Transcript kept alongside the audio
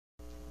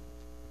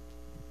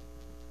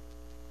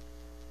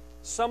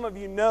Some of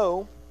you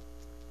know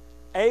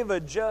Ava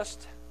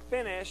just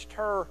finished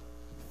her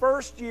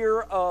first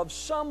year of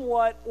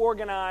somewhat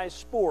organized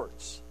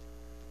sports.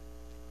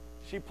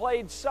 She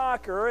played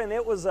soccer, and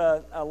it was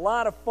a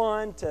lot of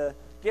fun to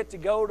get to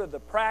go to the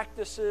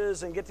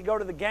practices and get to go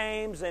to the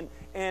games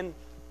and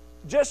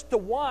just to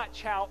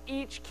watch how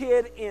each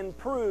kid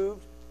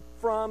improved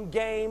from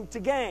game to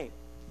game.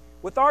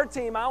 With our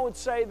team, I would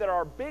say that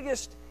our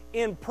biggest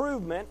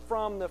improvement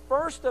from the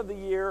first of the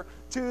year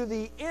to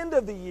the end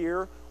of the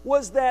year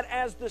was that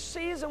as the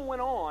season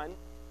went on,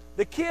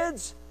 the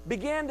kids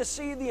began to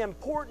see the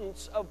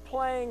importance of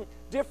playing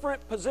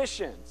different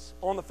positions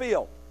on the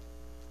field.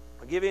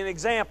 I'll give you an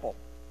example.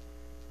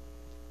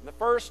 In the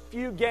first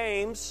few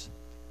games,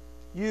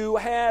 you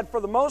had,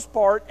 for the most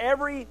part,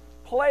 every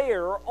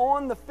player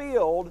on the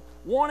field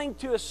wanting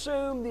to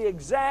assume the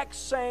exact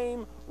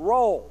same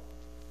role.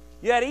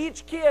 You had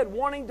each kid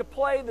wanting to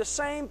play the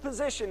same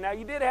position. Now,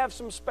 you did have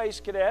some space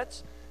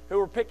cadets who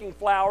were picking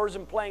flowers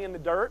and playing in the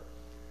dirt,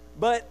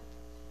 but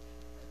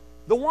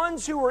the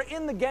ones who were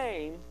in the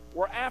game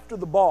were after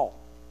the ball.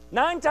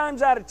 9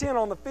 times out of 10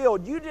 on the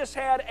field, you just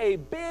had a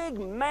big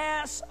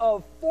mass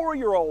of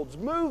 4-year-olds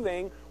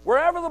moving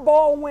wherever the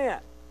ball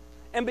went.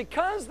 And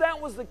because that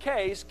was the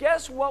case,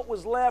 guess what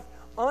was left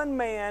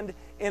unmanned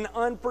and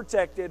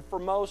unprotected for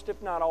most,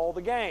 if not all,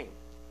 the game?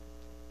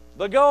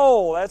 The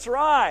goal. That's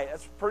right.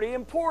 That's pretty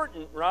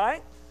important,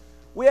 right?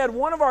 We had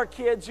one of our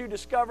kids who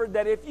discovered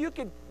that if he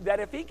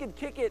could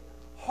kick it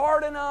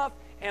hard enough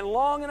and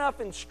long enough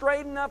and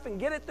straight enough and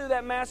get it through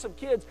that mass of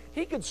kids,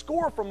 he could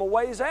score from a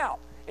ways out.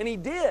 And he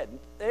did.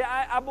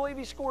 I believe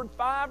he scored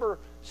 5 or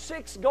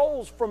 6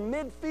 goals from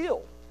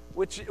midfield,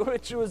 which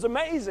was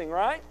amazing,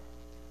 right?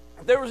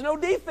 There was no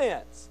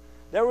defense.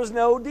 There was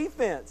no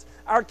defense.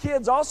 Our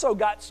kids also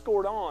got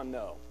scored on,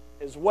 though,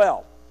 as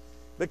well.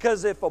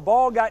 Because if a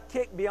ball got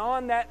kicked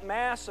beyond that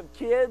mass of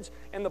kids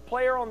and the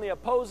player on the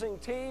opposing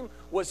team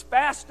was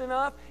fast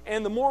enough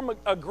and the more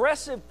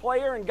aggressive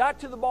player and got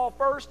to the ball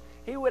first,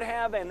 he would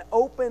have an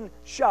open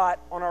shot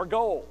on our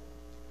goal.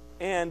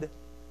 And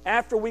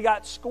after we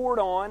got scored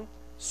on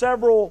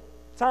several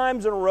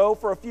times in a row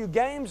for a few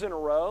games in a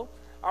row,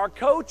 our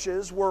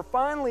coaches were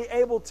finally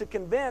able to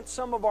convince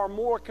some of our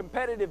more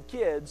competitive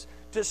kids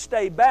to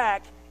stay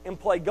back and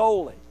play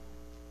goalie.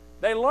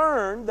 They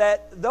learned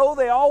that though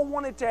they all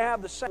wanted to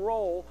have the same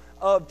role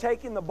of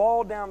taking the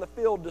ball down the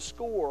field to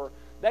score,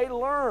 they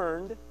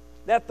learned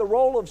that the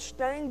role of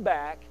staying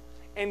back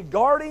and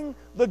guarding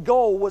the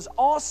goal was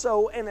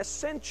also an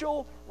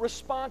essential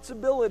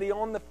responsibility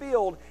on the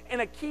field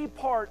and a key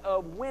part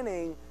of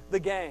winning the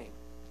game.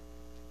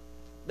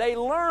 They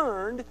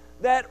learned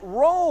that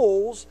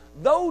roles,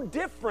 though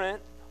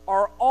different,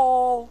 are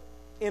all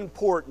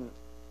important.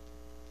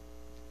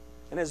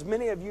 And as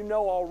many of you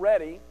know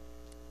already,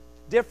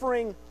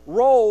 differing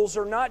roles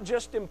are not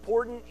just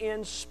important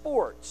in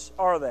sports,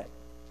 are they?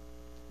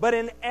 But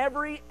in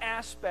every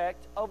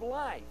aspect of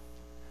life.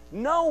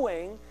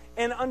 Knowing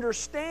and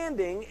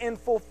understanding and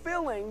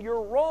fulfilling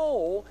your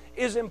role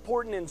is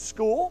important in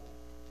school,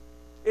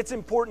 it's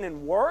important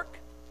in work,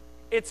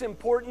 it's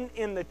important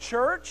in the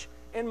church,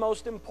 and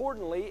most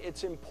importantly,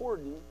 it's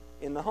important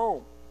in the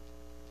home.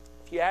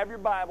 If you have your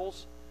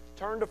Bibles,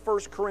 turn to 1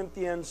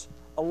 Corinthians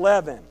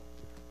 11.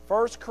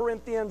 1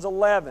 Corinthians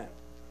 11.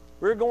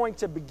 We're going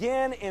to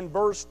begin in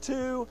verse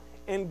 2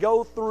 and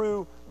go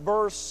through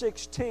verse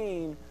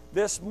 16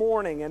 this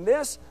morning. And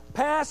this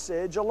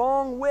passage,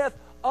 along with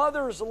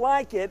others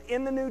like it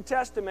in the New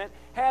Testament,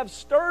 have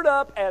stirred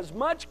up as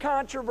much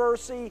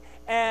controversy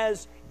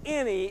as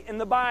any in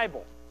the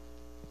Bible.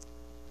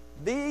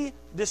 The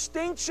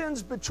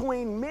distinctions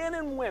between men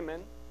and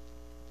women,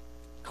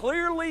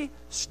 clearly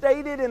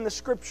stated in the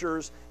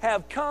Scriptures,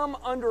 have come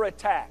under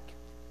attack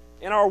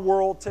in our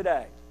world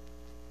today.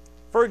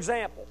 For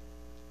example,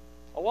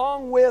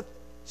 along with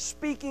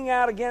speaking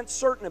out against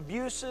certain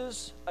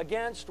abuses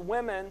against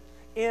women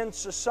in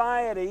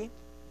society,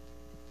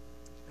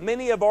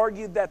 many have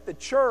argued that the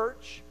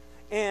church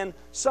and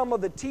some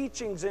of the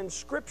teachings in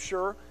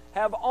Scripture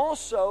have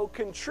also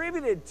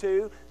contributed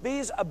to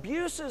these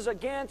abuses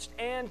against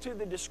and to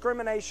the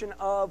discrimination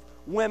of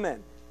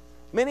women.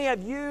 Many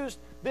have used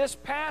this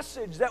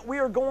passage that we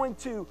are going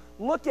to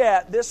look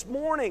at this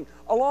morning,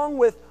 along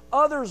with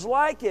others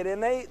like it,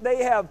 and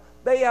they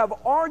have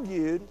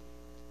argued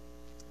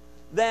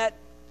that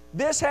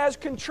this has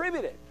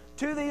contributed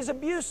to these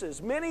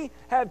abuses. Many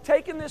have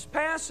taken this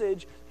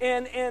passage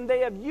and they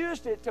have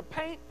used it to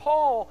paint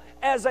Paul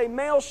as a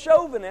male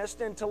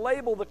chauvinist and to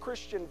label the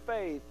Christian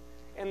faith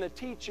and the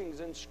teachings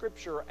in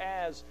Scripture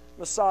as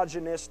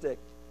misogynistic.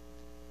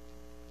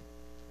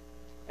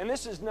 And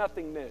this is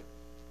nothing new. Do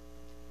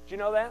you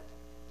know that?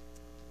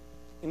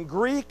 In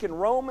Greek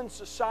and Roman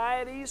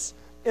societies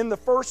in the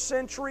first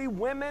century,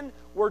 women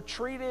were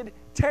treated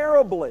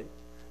terribly.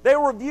 They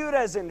were viewed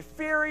as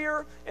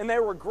inferior and they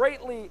were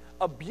greatly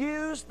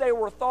abused. They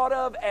were thought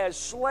of as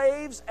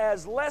slaves,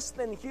 as less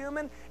than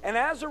human. And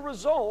as a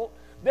result,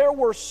 there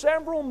were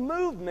several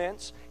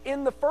movements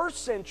in the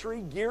first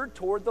century geared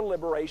toward the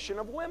liberation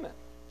of women.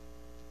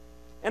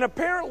 And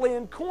apparently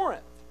in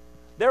Corinth,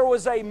 there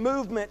was a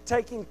movement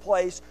taking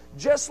place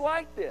just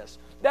like this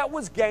that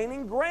was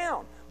gaining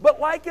ground. But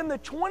like in the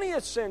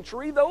 20th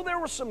century, though there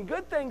were some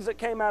good things that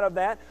came out of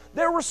that,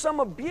 there were some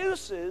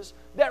abuses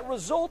that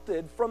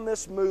resulted from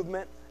this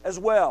movement as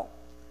well.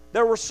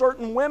 There were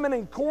certain women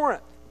in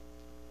Corinth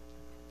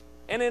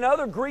and in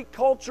other Greek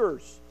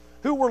cultures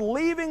who were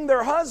leaving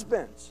their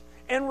husbands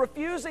and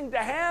refusing to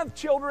have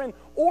children,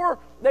 or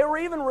they were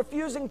even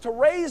refusing to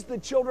raise the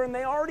children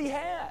they already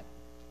had.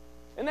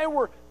 And they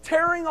were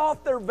tearing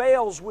off their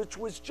veils, which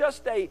was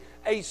just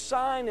a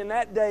sign in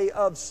that day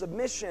of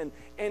submission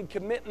and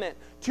commitment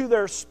to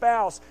their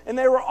spouse. And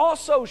they were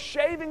also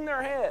shaving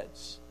their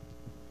heads.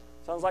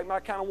 Sounds like my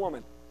kind of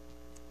woman.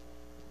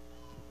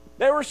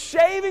 They were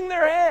shaving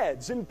their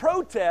heads in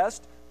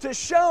protest to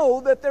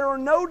show that there are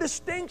no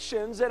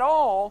distinctions at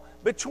all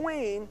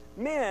between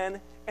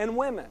men and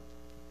women.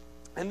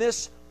 And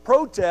this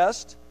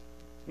protest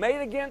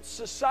made against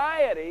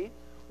society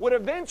would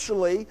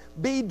eventually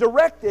be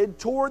directed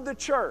toward the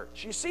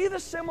church. You see the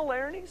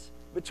similarities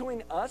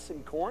between us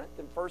and Corinth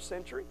in first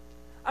century?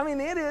 I mean,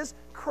 it is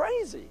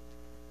crazy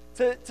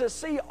to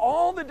see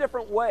all the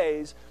different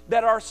ways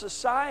that our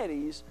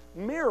societies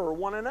mirror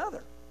one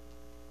another.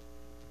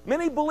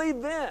 Many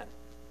believed then,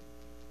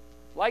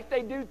 like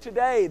they do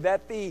today,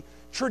 that the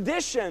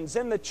traditions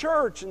in the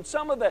church and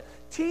some of the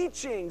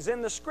teachings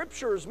in the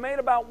scriptures made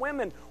about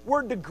women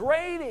were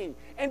degrading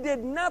and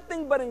did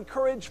nothing but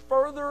encourage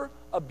further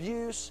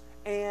abuse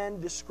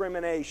and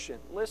discrimination.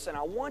 Listen,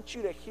 I want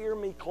you to hear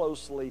me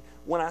closely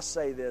when I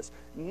say this.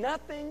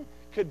 Nothing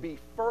could be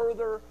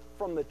further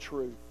from the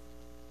truth.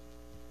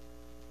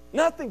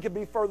 Nothing could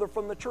be further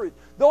from the truth.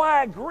 Though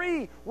I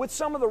agree with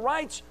some of the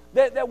rights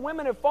that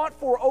women have fought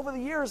for over the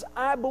years,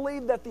 I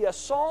believe that the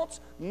assaults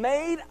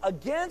made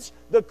against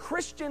the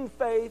Christian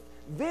faith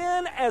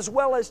then as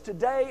well as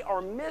today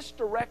are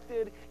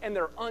misdirected and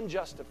they're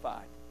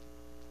unjustified.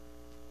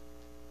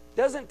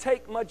 Doesn't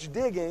take much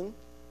digging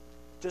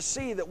to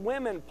see that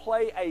women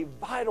play a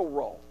vital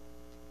role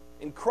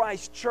in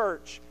Christ's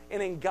church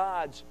and in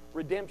God's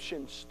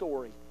redemption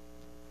story.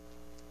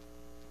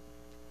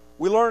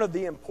 We learn of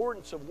the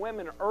importance of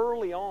women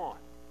early on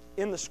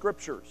in the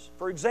Scriptures.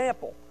 For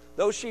example,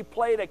 though she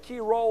played a key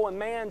role in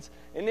man's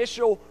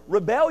initial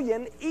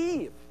rebellion,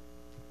 Eve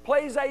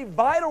plays a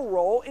vital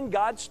role in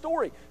God's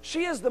story.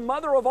 She is the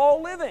mother of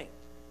all living.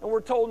 And we're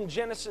told in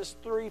Genesis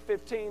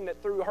 3:15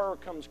 that through her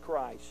comes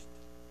Christ.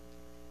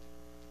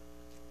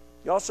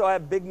 You also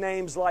have big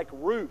names like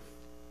Ruth,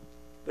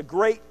 the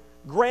great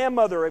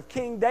grandmother of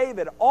King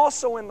David,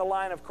 also in the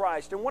line of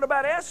Christ. And what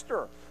about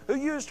Esther, who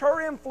used her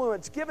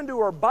influence given to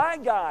her by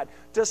God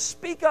to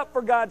speak up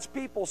for God's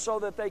people so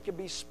that they could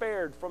be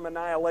spared from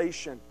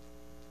annihilation?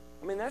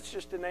 I mean, that's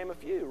just to name a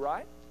few,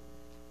 right?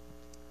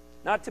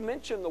 Not to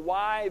mention the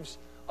wives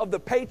of the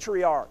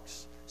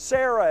patriarchs,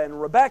 Sarah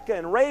and Rebecca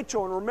and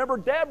Rachel, and remember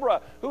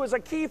Deborah, who was a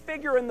key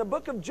figure in the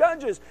book of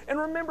Judges, and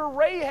remember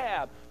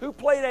Rahab, who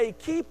played a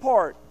key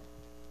part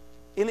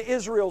in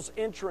Israel's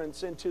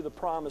entrance into the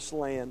promised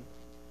land.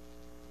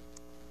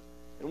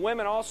 And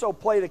women also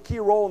played a key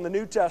role in the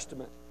New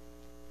Testament.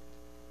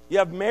 You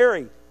have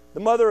Mary, the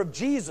mother of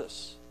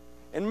Jesus,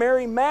 and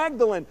Mary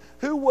Magdalene,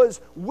 who was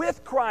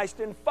with Christ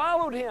and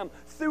followed him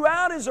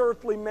throughout his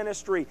earthly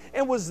ministry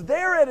and was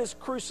there at his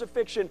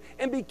crucifixion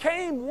and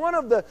became one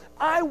of the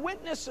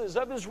eyewitnesses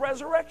of his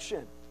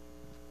resurrection.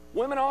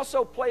 Women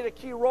also played a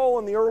key role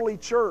in the early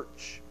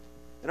church.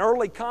 An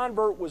early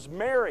convert was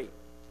Mary,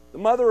 the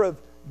mother of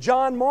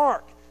John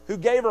Mark, who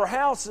gave her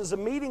house as a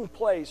meeting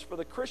place for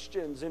the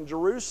Christians in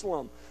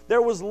Jerusalem.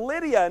 There was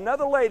Lydia,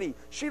 another lady.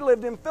 She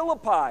lived in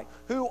Philippi,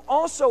 who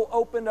also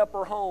opened up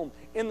her home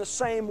in the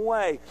same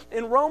way.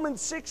 In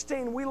Romans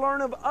 16, we learn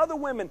of other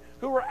women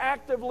who were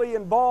actively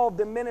involved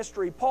in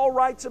ministry. Paul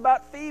writes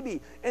about Phoebe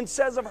and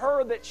says of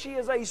her that she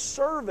is a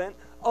servant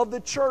of the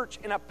church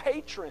and a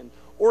patron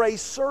or a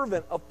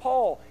servant of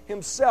Paul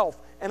himself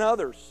and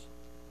others.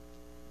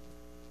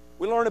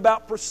 We learn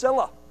about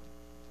Priscilla,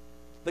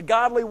 the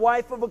godly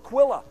wife of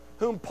Aquila,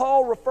 whom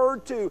Paul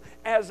referred to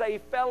as a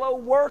fellow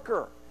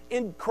worker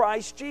in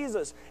Christ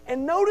Jesus.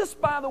 And notice,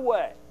 by the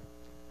way,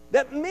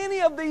 that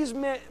many of these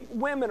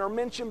women are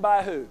mentioned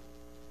by who?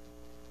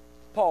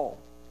 Paul.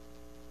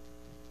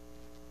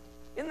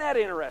 Isn't that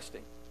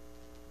interesting?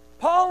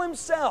 Paul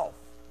himself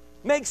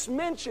makes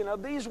mention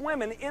of these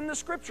women in the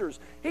Scriptures.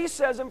 He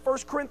says in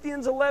 1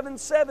 Corinthians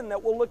 11:7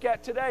 that we'll look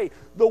at today,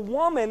 the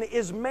woman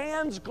is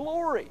man's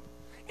glory.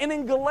 And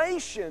in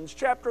Galatians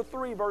chapter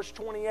 3, verse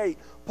 28,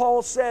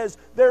 Paul says,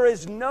 there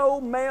is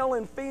no male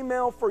and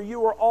female, for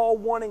you are all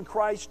one in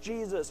Christ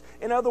Jesus.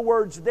 In other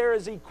words, there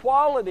is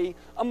equality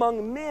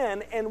among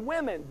men and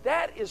women.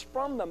 That is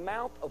from the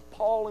mouth of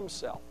Paul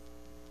himself.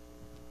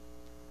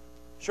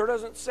 Sure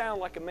doesn't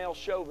sound like a male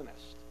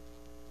chauvinist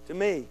to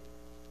me.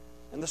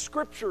 And the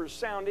Scriptures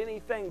sound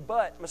anything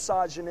but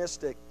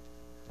misogynistic.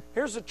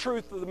 Here's the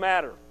truth of the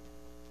matter.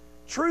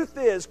 Truth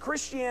is,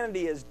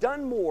 Christianity has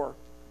done more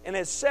and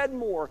has said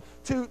more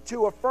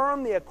to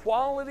affirm the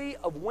equality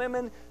of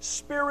women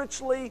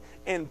spiritually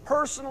and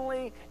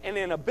personally and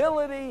in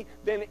ability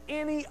than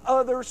any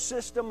other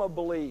system of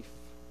belief.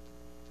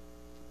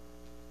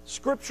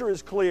 Scripture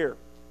is clear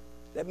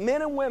that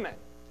men and women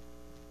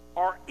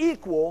are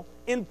equal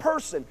in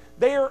person.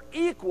 They are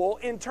equal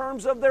in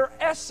terms of their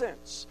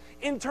essence,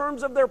 in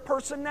terms of their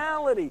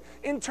personality,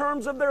 in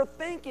terms of their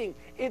thinking.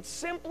 It's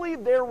simply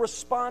their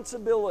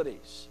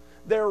responsibilities,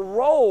 their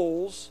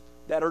roles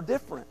that are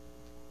different.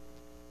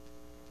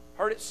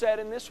 Heard it said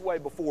in this way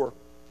before: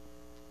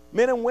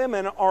 men and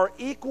women are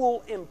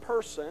equal in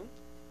person,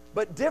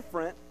 but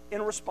different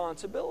in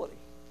responsibility.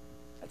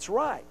 That's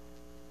right.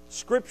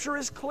 Scripture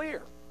is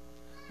clear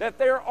that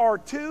there are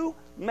two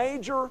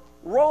major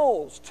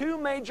roles, two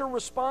major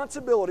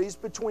responsibilities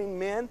between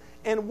men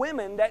and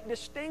women that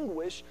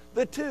distinguish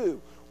the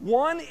two.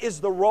 One is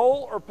the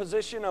role or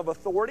position of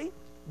authority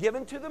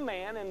given to the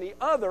man, and the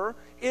other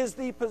is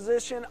the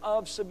position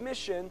of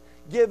submission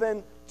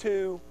given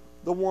to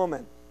the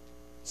woman.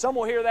 Some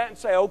will hear that and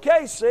say,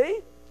 okay, see,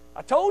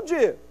 I told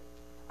you.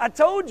 I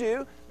told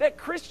you that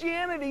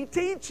Christianity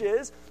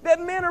teaches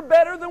that men are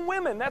better than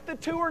women, that the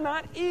two are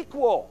not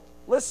equal.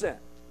 Listen,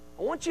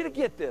 I want you to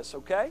get this,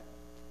 okay?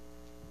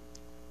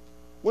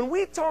 When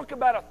we talk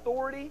about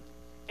authority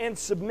and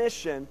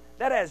submission,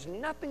 that has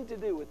nothing to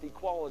do with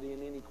equality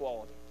and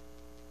inequality.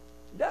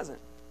 It doesn't.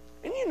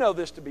 And you know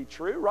this to be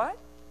true, right?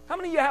 How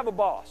many of you have a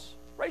boss?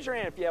 Raise your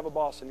hand if you have a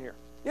boss in here.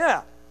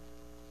 Yeah.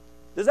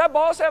 Does that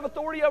boss have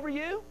authority over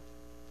you?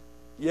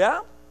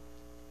 Yeah.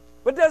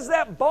 But does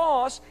that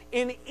boss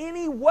in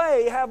any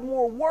way have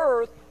more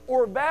worth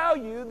or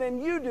value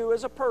than you do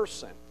as a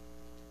person?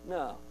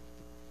 No.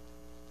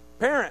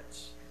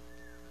 Parents,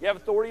 you have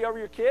authority over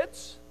your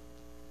kids?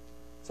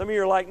 Some of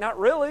you are like, not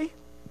really.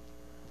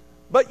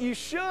 But you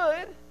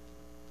should.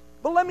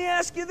 But let me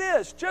ask you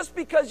this. Just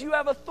because you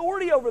have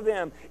authority over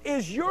them,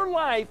 is your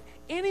life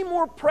any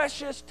more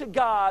precious to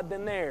God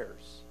than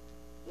theirs?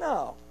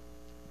 No.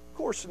 Of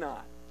course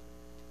not.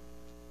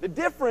 The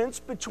difference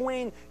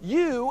between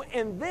you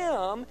and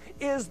them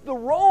is the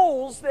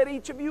roles that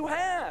each of you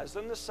has.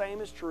 And the same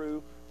is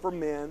true for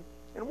men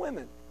and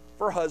women,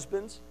 for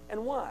husbands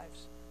and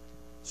wives.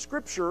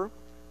 Scripture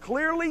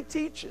clearly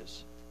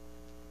teaches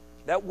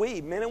that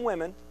we, men and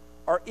women,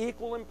 are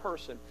equal in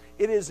person.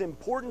 It is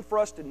important for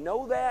us to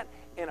know that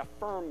and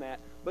affirm that.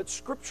 But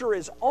Scripture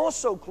is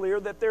also clear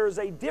that there is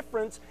a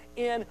difference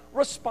in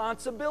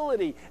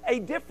responsibility, a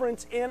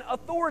difference in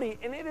authority.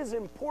 And it is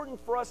important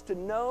for us to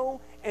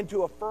know and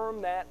to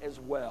affirm that as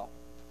well.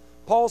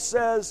 Paul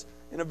says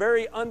in a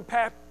very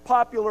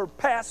unpopular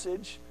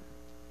passage,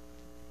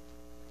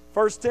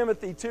 1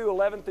 Timothy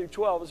 2:11 through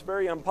 12 is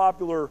very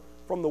unpopular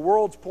from the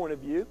world's point of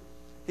view.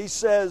 He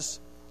says,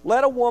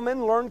 "Let a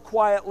woman learn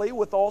quietly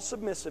with all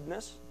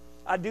submissiveness.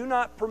 I do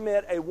not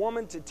permit a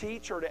woman to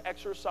teach or to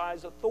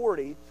exercise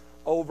authority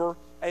over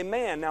a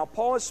man." Now,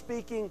 Paul is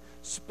speaking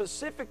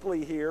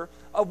specifically here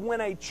of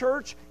when a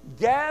church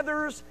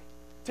gathers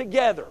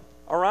together,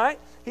 all right?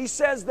 He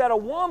says that a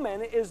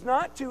woman is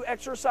not to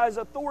exercise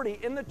authority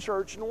in the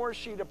church, nor is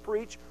she to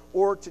preach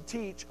or to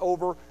teach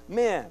over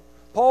men.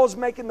 Paul is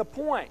making the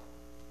point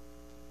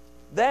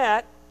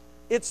that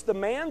it's the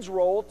man's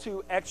role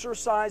to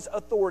exercise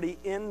authority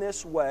in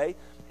this way,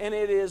 and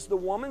it is the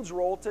woman's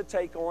role to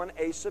take on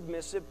a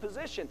submissive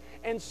position.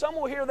 And some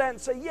will hear that and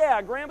say, yeah,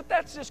 Graham, but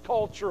that's just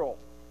cultural.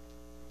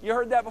 You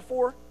heard that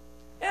before?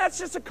 Yeah, it's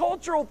just a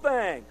cultural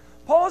thing.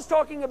 Paul is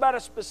talking about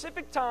a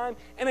specific time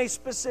and a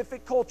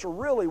specific culture.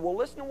 Really? Well,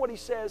 listen to what he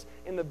says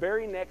in the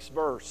very next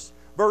verse.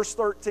 Verse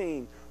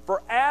 13.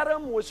 For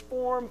Adam was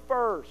formed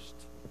first,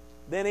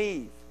 then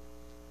Eve.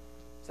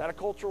 Is that a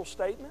cultural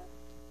statement?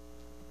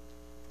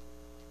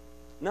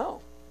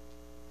 No.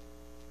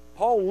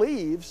 Paul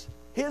leaves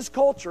his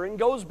culture and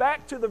goes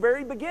back to the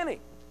very beginning.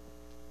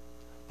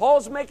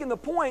 Paul's making the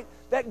point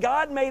that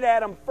God made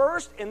Adam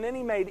first, and then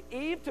He made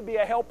Eve to be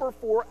a helper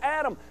for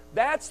Adam.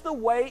 That's the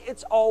way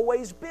it's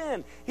always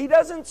been. He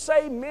doesn't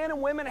say men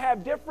and women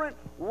have different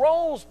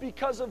roles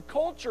because of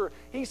culture.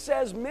 He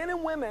says men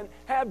and women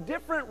have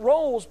different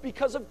roles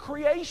because of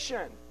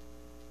creation.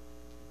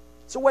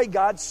 It's the way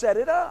God set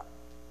it up.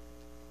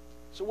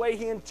 It's the way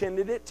He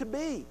intended it to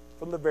be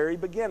from the very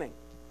beginning.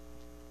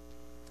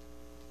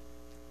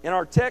 In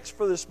our text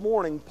for this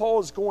morning, Paul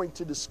is going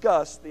to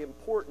discuss the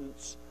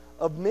importance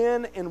of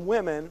men and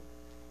women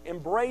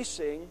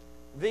embracing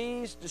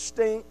these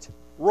distinct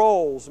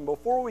roles. And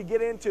before we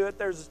get into it,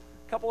 there's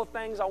a couple of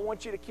things I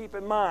want you to keep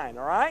in mind,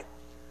 all right?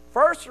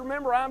 First,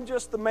 remember, I'm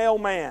just the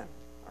mailman,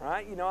 all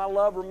right? You know, I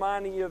love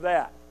reminding you of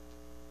that.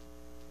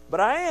 But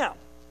I am.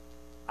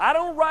 I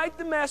don't write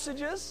the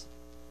messages.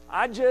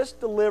 I just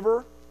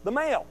deliver the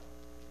mail.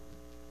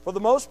 For the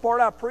most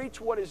part, I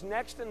preach what is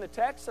next in the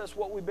text. That's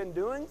what we've been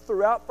doing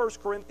throughout 1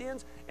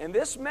 Corinthians. And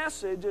this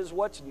message is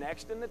what's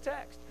next in the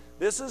text.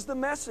 This is the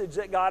message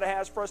that God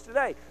has for us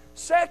today.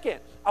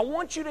 Second, I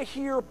want you to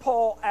hear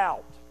Paul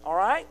out, all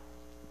right?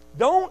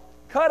 Don't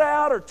cut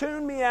out or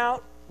tune me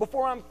out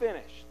before I'm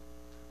finished.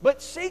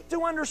 But seek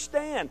to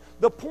understand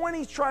the point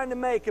he's trying to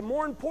make, and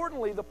more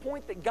importantly, the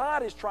point that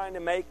God is trying to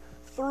make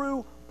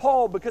through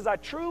Paul, because I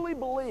truly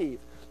believe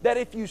that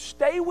if you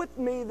stay with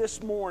me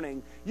this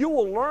morning, you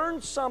will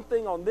learn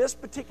something on this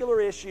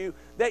particular issue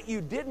that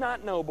you did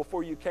not know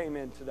before you came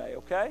in today,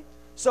 okay?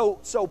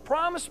 So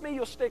promise me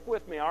you'll stick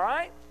with me, all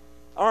right?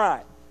 All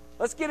right,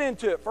 let's get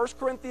into it. 1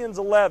 Corinthians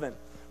 11.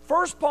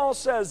 First, Paul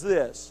says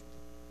this: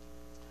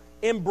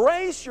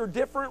 embrace your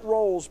different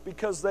roles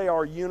because they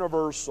are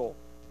universal.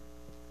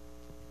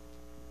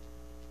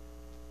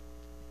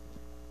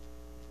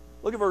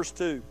 Look at verse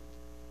 2.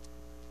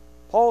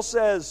 Paul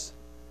says,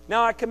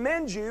 now I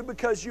commend you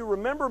because you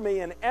remember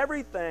me in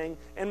everything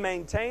and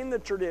maintain the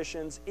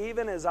traditions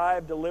even as I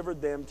have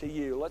delivered them to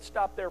you. Let's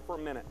stop there for a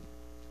minute.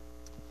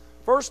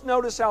 First,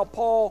 notice how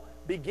Paul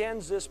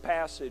begins this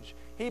passage.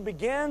 He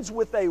begins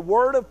with a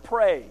word of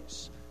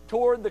praise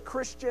toward the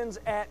Christians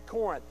at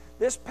Corinth.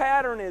 This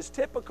pattern is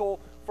typical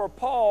for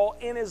Paul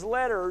in his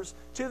letters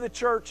to the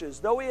churches.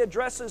 Though he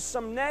addresses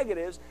some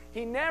negatives,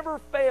 he never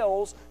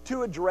fails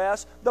to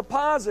address the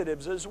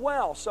positives as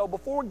well. So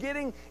before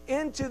getting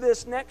into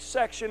this next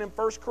section in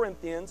 1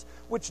 Corinthians,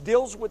 which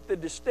deals with the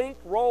distinct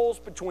roles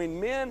between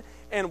men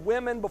and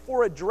women,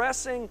 before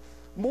addressing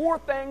more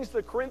things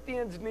the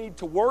Corinthians need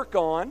to work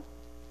on,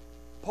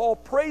 Paul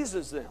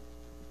praises them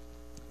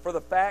for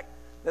the fact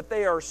that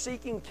they are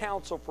seeking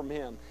counsel from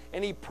him.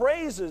 And he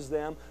praises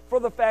them for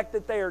the fact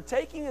that they are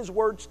taking his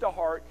words to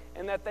heart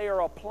and that they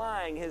are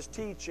applying his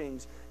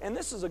teachings. And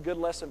this is a good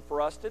lesson for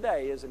us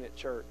today, isn't it,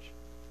 church?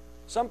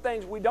 Some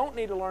things we don't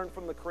need to learn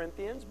from the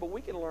Corinthians, but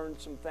we can learn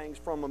some things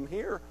from them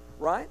here,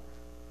 right?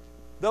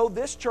 Though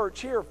this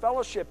church here,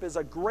 Fellowship, is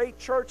a great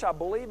church, I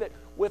believe it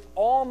with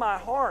all my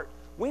heart,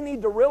 we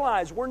need to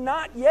realize we're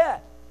not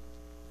yet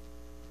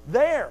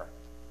there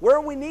where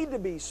we need to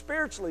be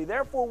spiritually.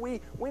 Therefore, we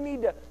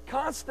need to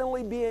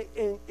constantly be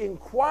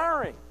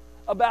inquiring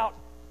about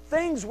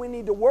things we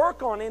need to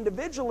work on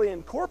individually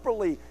and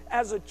corporately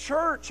as a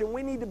church, and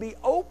we need to be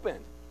open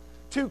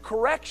to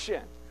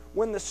correction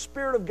when the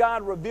Spirit of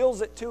God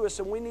reveals it to us,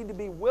 and we need to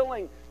be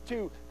willing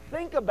to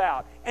think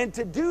about and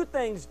to do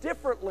things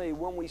differently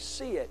when we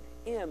see it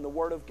in the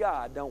Word of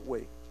God, don't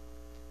we?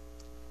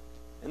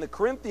 And the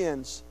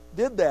Corinthians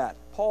did that.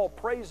 Paul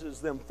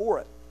praises them for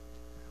it.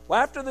 Well,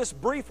 after this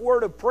brief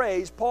word of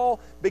praise, Paul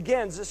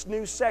begins this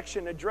new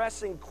section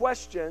addressing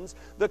questions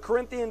the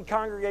Corinthian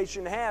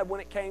congregation had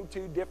when it came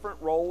to different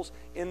roles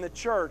in the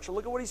church.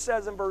 Look at what he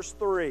says in verse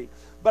 3.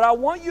 But I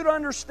want you to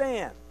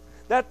understand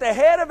that the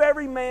head of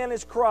every man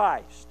is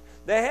Christ.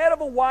 The head of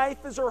a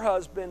wife is her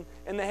husband,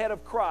 and the head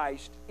of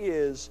Christ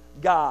is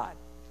God.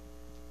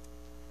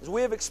 As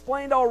we have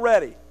explained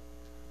already,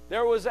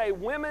 there was a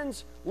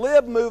women's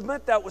lib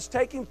movement that was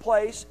taking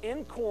place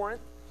in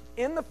Corinth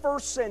in the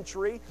first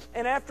century,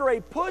 and after a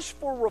push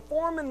for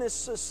reform in this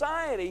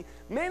society,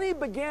 many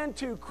began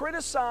to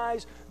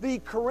criticize the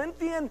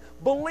Corinthian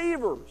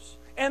believers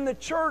and the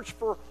church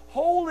for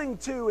holding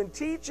to and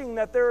teaching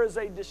that there is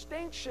a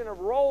distinction of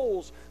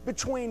roles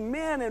between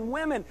men and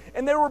women,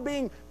 and they were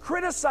being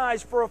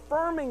criticized for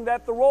affirming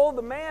that the role of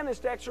the man is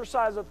to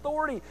exercise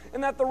authority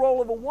and that the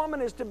role of a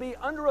woman is to be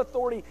under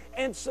authority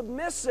and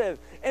submissive.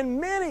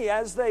 And many,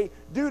 as they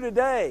do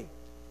today,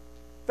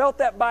 felt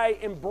that by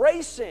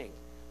embracing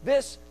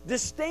this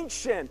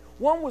distinction,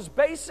 one was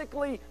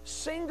basically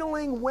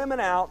singling women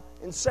out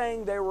and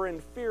saying they were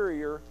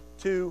inferior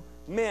to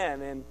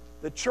men, and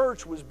the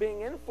church was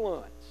being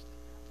influenced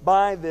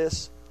by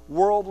this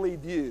worldly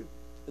view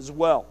as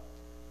well.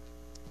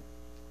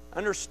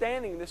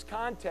 Understanding this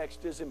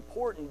context is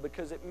important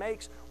because it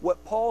makes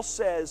what Paul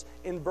says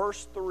in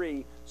verse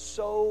 3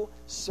 so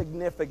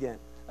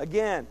significant.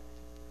 Again,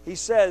 he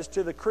says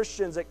to the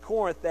Christians at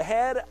Corinth, the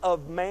head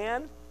of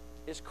man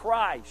is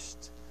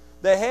Christ.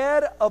 The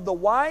head of the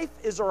wife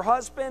is her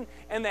husband,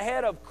 and the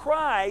head of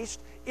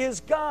Christ is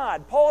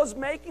God. Paul is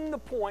making the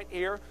point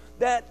here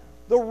that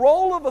the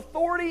role of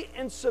authority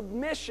and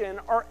submission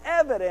are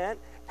evident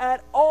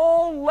at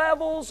all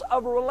levels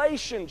of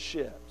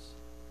relationships.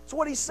 That's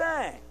what he's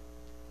saying.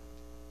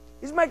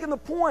 He's making the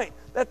point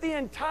that the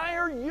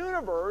entire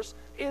universe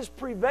is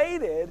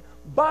pervaded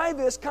by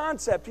this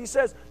concept. He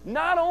says,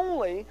 not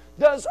only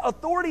does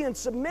authority and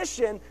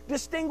submission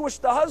distinguish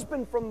the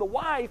husband from the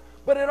wife,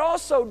 but it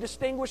also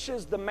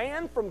distinguishes the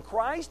man from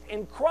Christ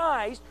and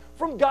Christ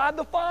from God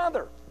the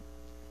Father.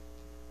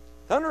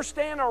 To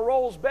understand our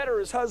roles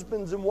better as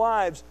husbands and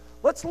wives,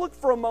 let's look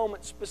for a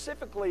moment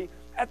specifically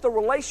at the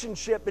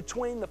relationship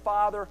between the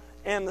Father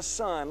and the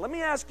Son. Let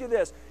me ask you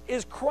this.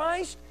 Is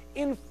Christ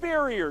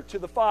inferior to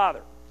the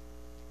Father?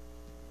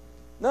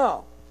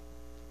 No.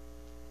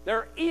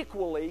 They're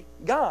equally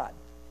God.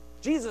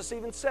 Jesus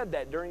even said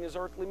that during his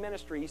earthly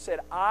ministry. He said,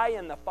 I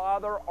and the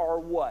Father are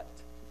what?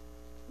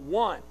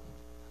 One.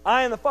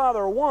 I and the Father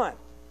are one.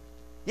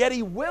 Yet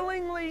he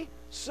willingly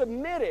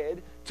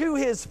submitted to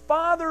his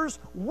Father's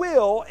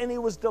will, and he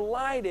was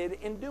delighted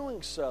in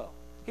doing so.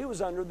 He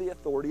was under the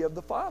authority of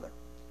the Father.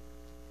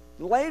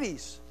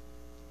 Ladies,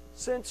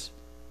 since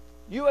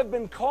you have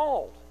been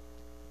called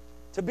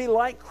to be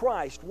like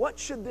Christ, what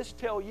should this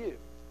tell you?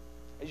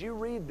 as you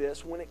read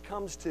this when it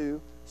comes to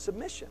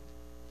submission.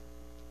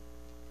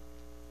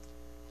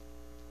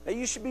 That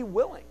you should be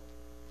willing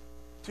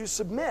to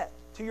submit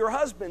to your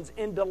husbands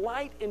and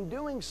delight in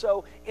doing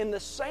so in the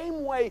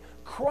same way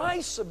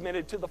Christ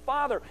submitted to the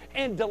Father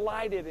and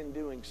delighted in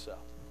doing so.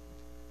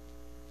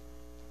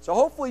 So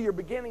hopefully you're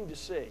beginning to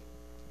see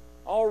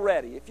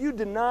already. If you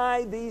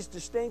deny these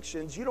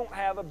distinctions, you don't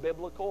have a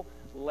biblical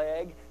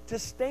leg to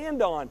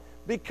stand on,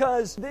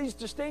 because these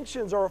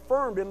distinctions are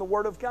affirmed in the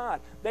Word of God.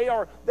 They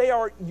are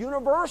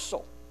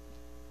universal.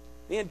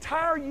 The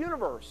entire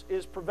universe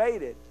is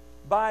pervaded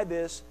by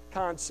this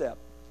concept.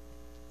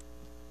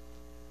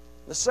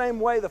 The same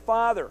way the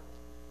Father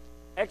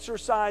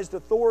exercised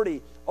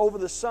authority over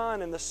the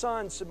Son, and the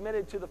Son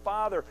submitted to the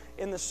Father,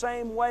 in the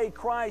same way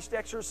Christ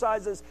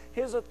exercises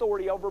His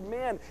authority over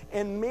men,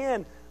 and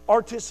men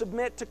are to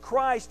submit to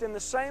Christ. In the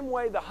same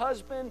way, the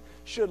husband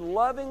should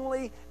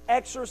lovingly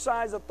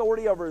exercise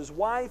authority over his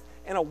wife,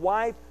 and a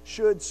wife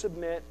should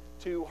submit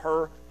to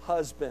her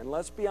husband.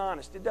 Let's be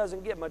honest, it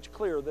doesn't get much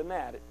clearer than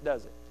that,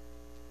 does it?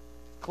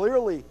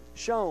 Clearly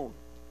shown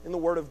in the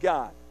Word of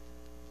God.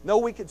 No,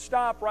 we could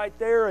stop right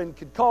there and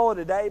could call it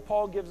a day.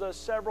 Paul gives us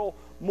several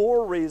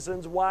more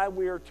reasons why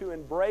we are to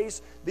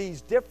embrace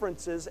these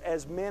differences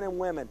as men and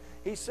women.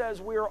 He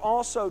says we are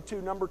also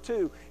to, number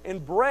 2,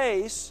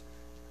 embrace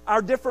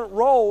our different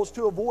roles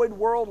to avoid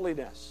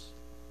worldliness.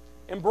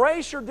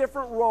 Embrace your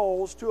different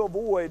roles to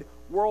avoid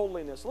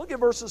worldliness. Look at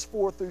verses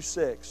 4 through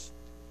 6.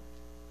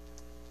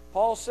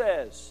 Paul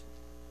says,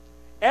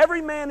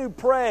 every man who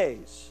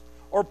prays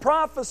or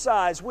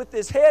prophesies with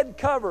his head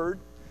covered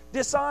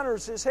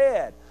dishonors his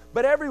head.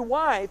 But every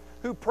wife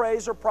who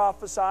prays or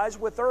prophesies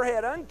with her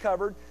head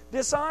uncovered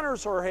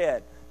dishonors her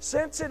head,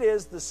 since it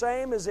is the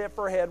same as if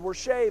her head were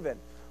shaven.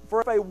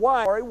 For if a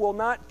wife will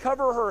not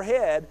cover her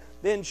head,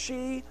 then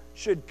she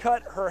should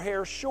cut her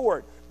hair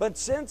short. But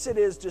since it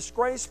is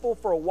disgraceful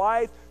for a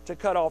wife to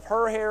cut off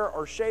her hair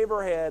or shave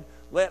her head,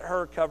 let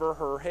her cover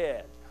her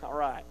head. All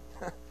right.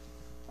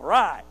 All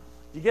right.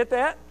 You get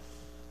that?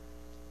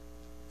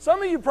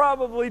 Some of you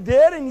probably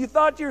did, and you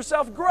thought to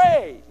yourself,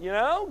 great,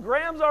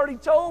 Graham's already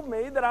told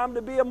me that I'm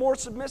to be a more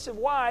submissive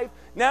wife.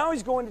 Now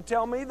he's going to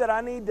tell me that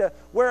I need to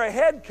wear a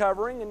head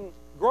covering and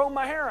grow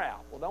my hair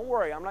out. Well, don't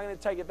worry, I'm not going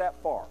to take it that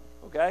far,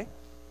 okay?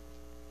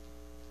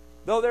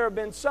 Though there have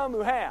been some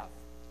who have.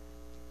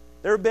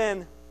 There have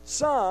been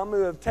some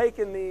who have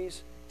taken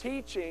these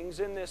teachings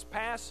in this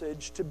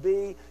passage to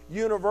be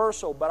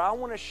universal, but I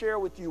want to share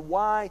with you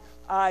why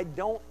I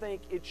don't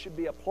think it should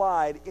be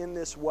applied in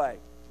this way.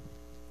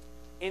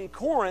 In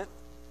Corinth,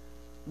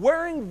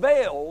 wearing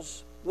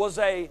veils was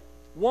a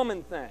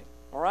woman thing,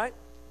 all right?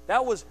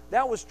 That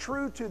was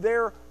true to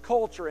their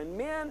culture, and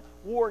men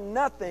wore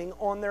nothing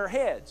on their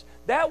heads.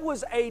 That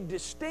was a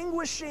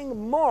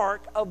distinguishing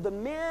mark of the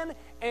men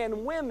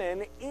and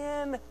women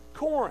in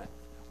Corinth.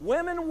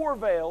 Women wore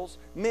veils,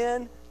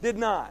 men did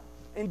not.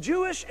 In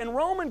Jewish and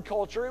Roman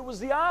culture, it was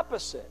the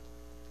opposite.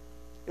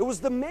 It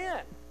was the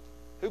men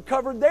who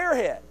covered their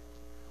head,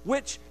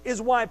 which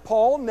is why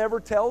Paul never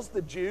tells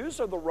the Jews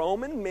or the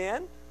Roman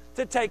men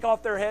to take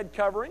off their head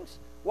coverings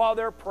while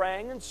they're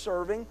praying and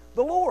serving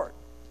the Lord.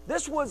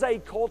 This was a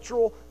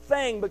cultural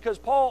thing because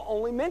Paul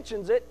only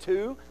mentions it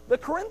to the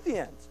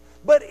Corinthians.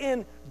 But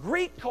in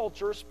Greek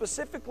culture,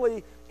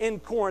 specifically in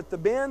Corinth, the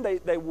men,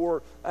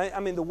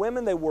 the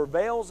women, they wore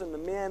veils, and the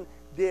men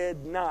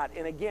did not.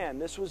 And again,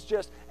 this was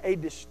just a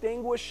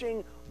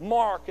distinguishing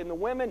mark. And the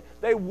women,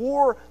 they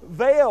wore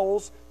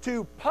veils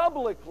to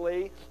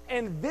publicly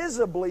and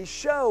visibly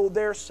show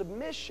their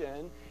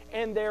submission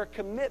and their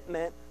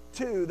commitment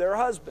to their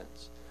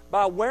husbands.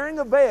 By wearing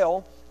a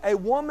veil, a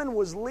woman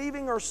was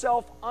leaving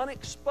herself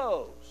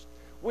unexposed,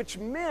 which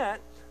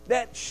meant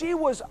that she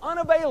was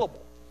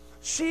unavailable.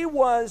 She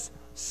was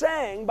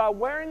saying, by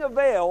wearing a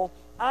veil,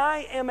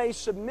 I am a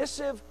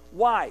submissive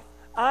wife.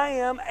 I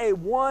am a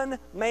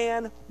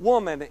one-man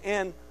woman.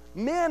 And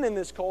men in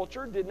this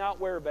culture did not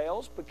wear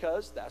veils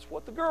because that's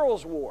what the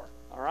girls wore.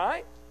 All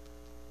right?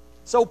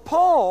 So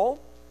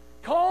Paul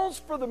calls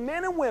for the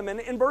men and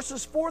women in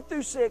verses 4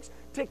 through 6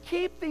 to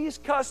keep these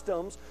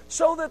customs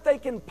so that they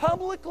can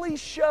publicly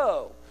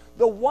show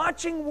the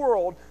watching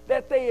world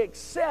that they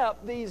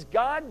accept these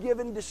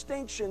God-given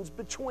distinctions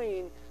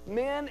between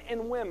men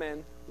and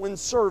women when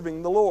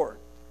serving the Lord.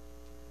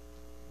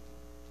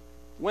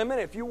 Women,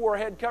 if you wore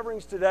head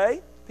coverings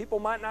today, people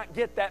might not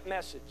get that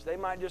message. They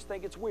might just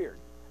think it's weird,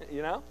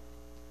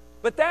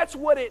 But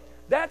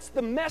that's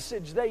the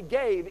message they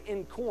gave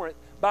in Corinth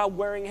by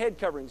wearing head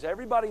coverings.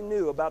 Everybody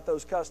knew about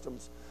those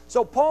customs.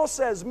 So Paul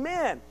says,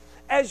 men,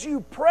 as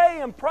you pray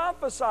and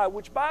prophesy,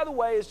 which by the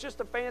way is just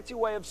a fancy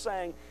way of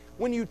saying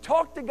when you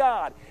talk to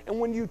God and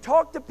when you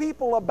talk to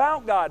people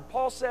about God,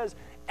 Paul says,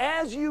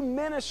 as you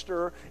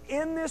minister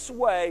in this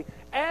way,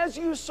 as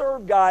you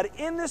serve God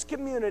in this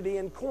community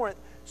in Corinth,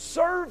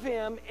 serve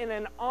Him in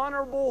an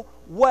honorable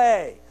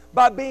way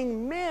by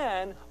being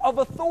men of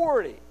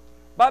authority,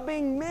 by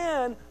being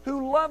men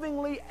who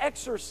lovingly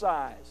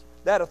exercise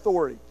that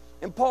authority.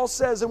 And Paul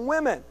says, and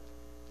women,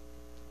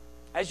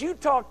 as you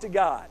talk to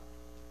God,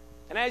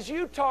 And as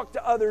you talk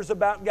to others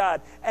about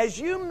God, as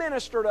you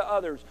minister to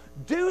others,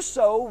 do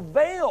so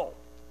veiled,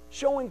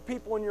 showing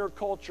people in your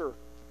culture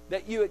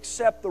that you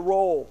accept the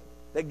role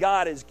that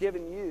God has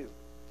given you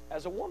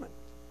as a woman,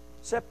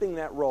 accepting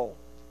that role.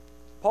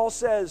 Paul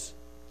says,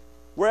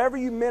 wherever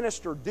you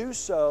minister, do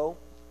so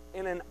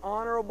in an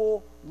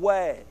honorable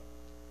way,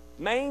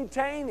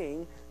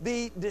 maintaining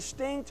the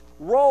distinct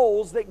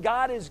roles that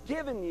God has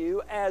given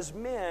you as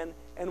men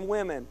and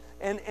women.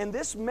 And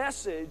this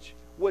message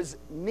was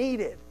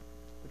needed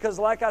because,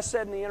 like I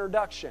said in the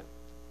introduction,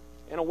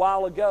 and a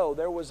while ago,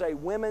 there was a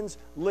women's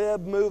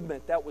lib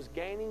movement that was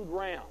gaining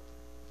ground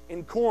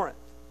in Corinth.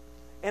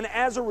 And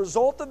as a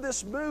result of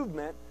this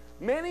movement,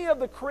 many of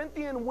the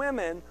Corinthian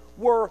women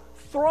were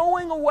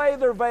throwing away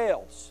their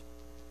veils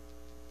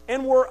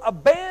and were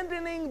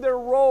abandoning their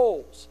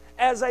roles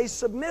as a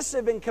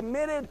submissive and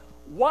committed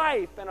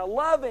wife and a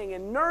loving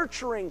and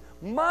nurturing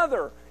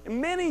mother. And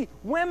many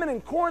women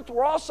in Corinth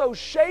were also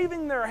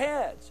shaving their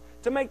heads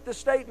to make the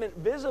statement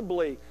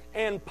visibly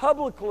and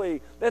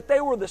publicly that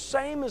they were the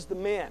same as the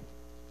men.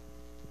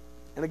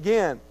 And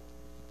again,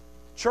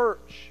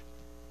 church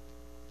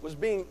was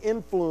being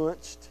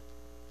influenced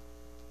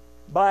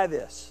by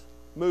this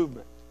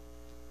movement.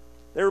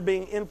 They were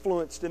being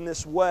influenced in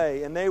this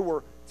way, and they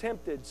were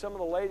tempted. Some of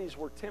the ladies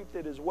were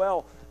tempted as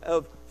well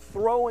of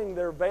throwing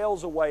their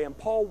veils away. And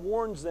Paul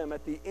warns them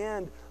at the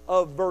end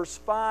of verse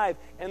 5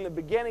 and the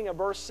beginning of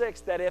verse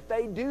 6 that if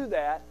they do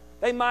that,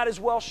 they might as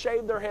well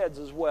shave their heads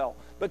as well.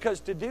 Because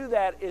to do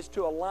that is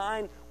to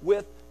align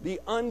with the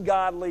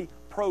ungodly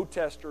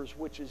protesters,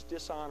 which is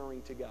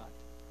dishonoring to God.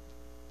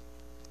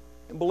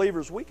 And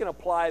believers, we can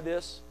apply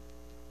this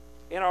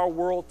in our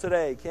world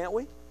today, can't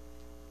we?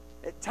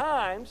 At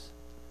times,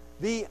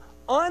 the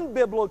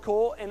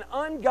unbiblical and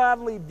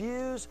ungodly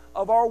views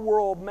of our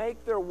world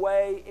make their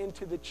way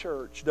into the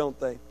church, don't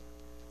they?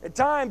 At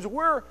times,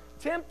 we're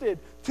tempted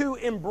to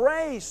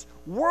embrace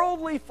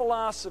worldly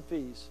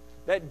philosophies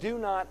that do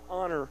not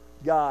honor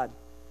God.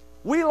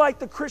 We, like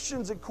the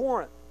Christians at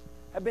Corinth,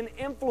 have been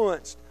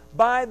influenced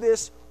by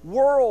this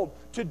world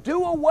to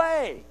do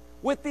away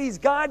with these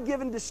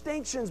God-given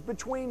distinctions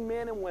between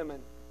men and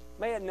women.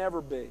 May it never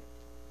be.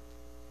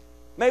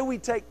 May we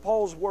take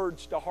Paul's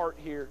words to heart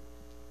here,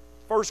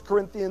 1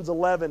 Corinthians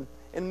 11,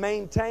 and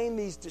maintain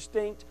these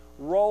distinct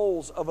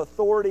roles of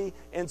authority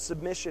and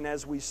submission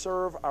as we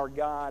serve our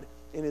God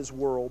in His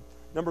world.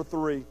 Number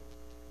 3,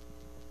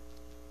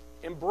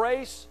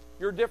 embrace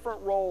your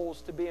different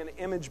roles to be an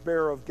image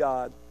bearer of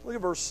God. Look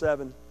at verse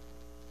 7.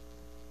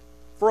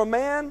 For a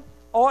man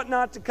ought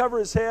not to cover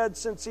his head,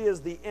 since he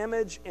is the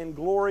image and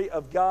glory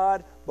of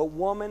God, but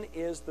woman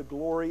is the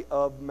glory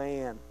of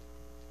man.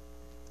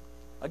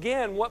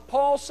 Again, what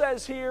Paul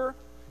says here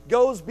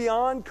goes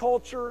beyond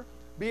culture,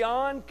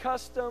 beyond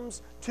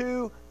customs,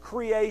 to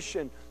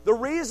creation. The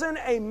reason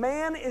a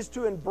man is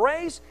to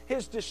embrace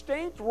his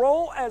distinct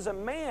role as a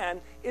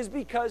man is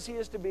because he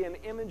is to be an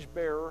image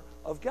bearer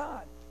of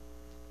God.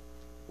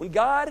 When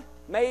God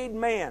made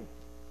man,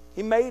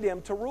 He made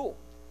him to rule,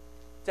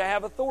 to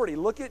have authority.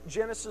 Look at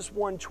Genesis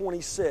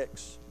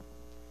 1:26.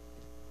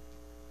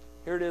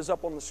 Here it is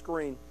up on the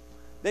screen.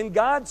 Then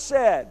God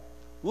said,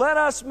 "Let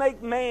us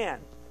make man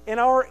in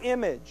our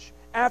image,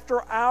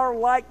 after our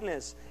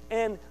likeness,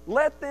 and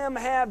let them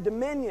have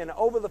dominion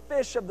over the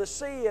fish of the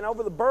sea, and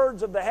over the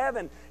birds of the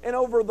heaven, and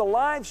over the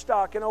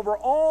livestock, and over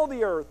all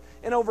the earth,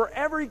 and over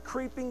every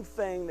creeping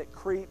thing that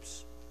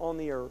creeps on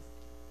the earth."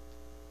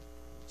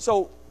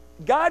 So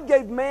God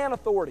gave man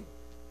authority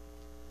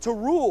to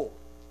rule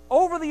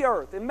over the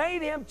earth and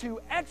made him to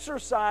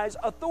exercise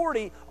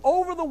authority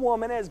over the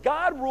woman as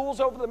God rules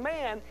over the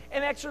man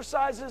and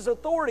exercises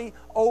authority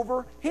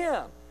over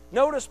him.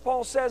 Notice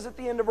Paul says at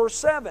the end of verse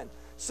 7,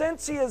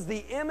 since he is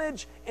the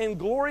image and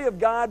glory of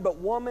God, but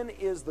woman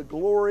is the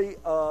glory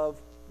of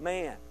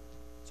man.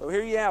 So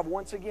here you have,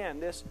 once again,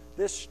 this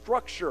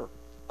structure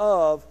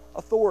of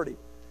authority.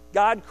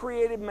 God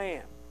created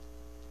man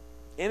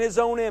in His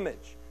own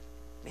image.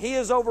 He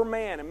is over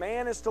man, and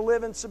man is to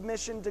live in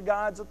submission to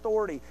God's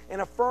authority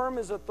and affirm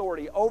His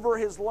authority over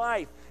his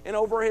life and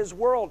over his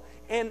world.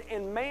 And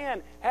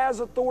man has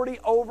authority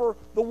over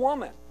the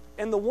woman.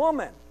 And the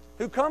woman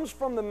who comes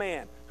from the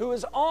man, who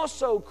is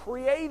also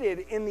created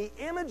in the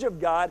image of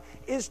God,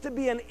 is to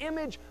be an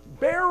image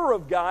bearer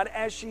of God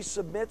as she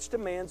submits to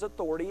man's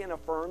authority and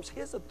affirms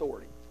His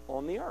authority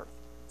on the earth.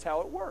 That's how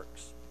it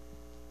works.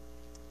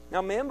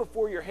 Now, men,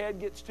 before your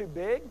head gets too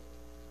big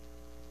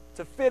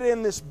to fit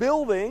in this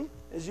building,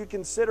 as you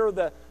consider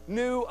the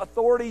new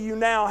authority you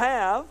now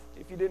have,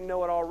 if you didn't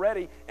know it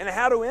already, and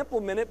how to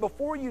implement it,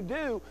 before you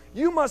do,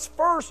 you must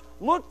first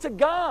look to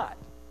God,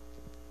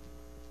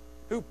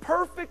 who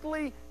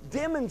perfectly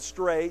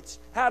demonstrates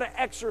how to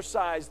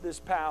exercise this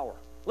power.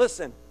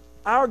 Listen,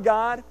 our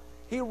God,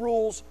 He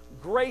rules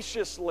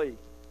graciously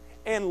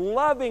and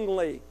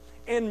lovingly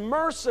and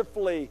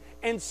mercifully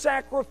and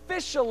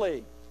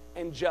sacrificially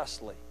and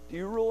justly. Do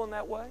you rule in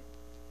that way?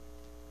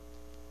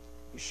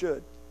 You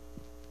should.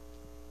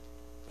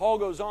 Paul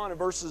goes on in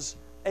verses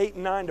 8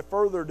 and 9 to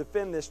further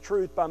defend this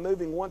truth by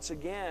moving once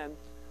again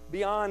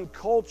beyond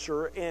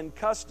culture and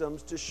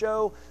customs to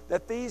show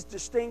that these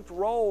distinct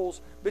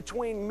roles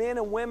between men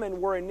and women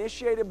were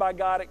initiated by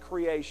God at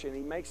creation.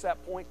 He makes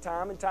that point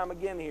time and time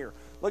again here.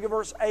 Look at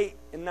verse 8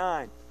 and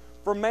 9.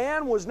 For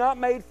man was not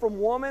made from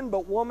woman,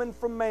 but woman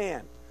from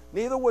man.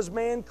 Neither was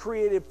man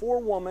created for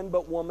woman,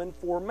 but woman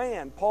for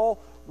man. Paul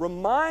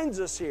reminds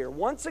us here,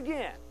 once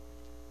again,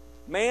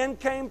 man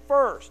came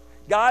first.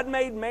 God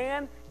made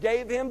man,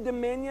 gave him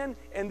dominion,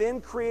 and then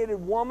created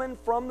woman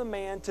from the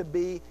man to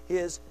be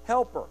his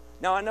helper.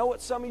 Now, I know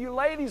what some of you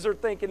ladies are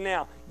thinking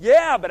now.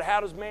 Yeah, but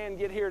how does man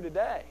get here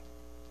today?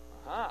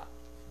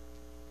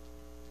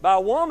 By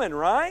a woman,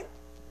 right?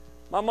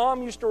 My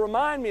mom used to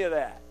remind me of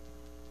that.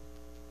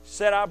 She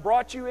said, I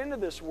brought you into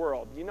this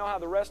world. You know how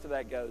the rest of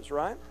that goes,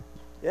 right?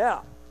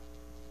 Yeah.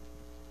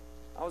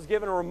 I was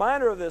given a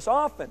reminder of this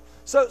often.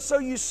 So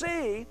you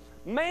see,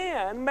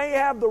 man may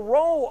have the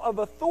role of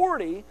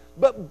authority,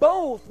 but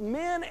both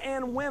men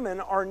and women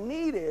are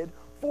needed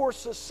for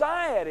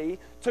society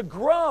to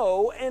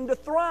grow and to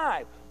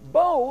thrive.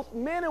 Both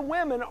men and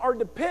women are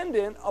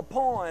dependent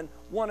upon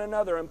one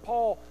another. And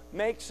Paul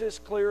makes this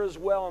clear as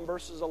well in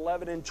verses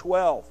 11 and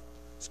 12.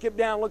 Skip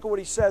down, look at what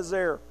he says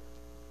there.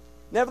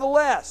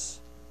 Nevertheless,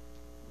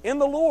 in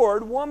the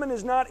Lord, woman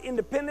is not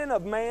independent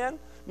of man,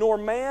 nor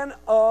man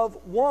of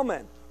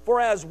woman. For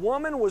as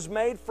woman was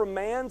made from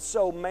man,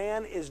 so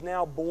man is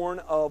now born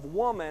of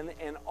woman,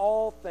 and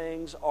all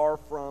things are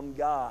from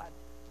God.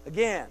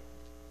 Again,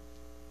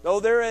 though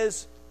there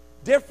is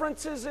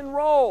differences in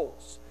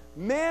roles,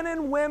 men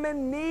and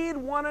women need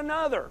one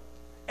another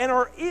and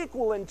are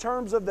equal in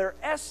terms of their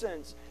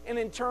essence and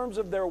in terms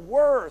of their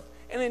worth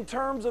and in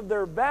terms of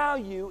their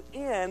value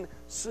in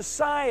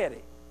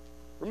society.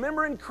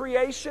 Remember in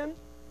creation,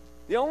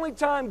 the only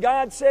time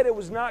God said it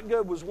was not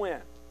good was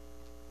when?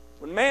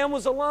 When man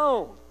was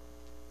alone.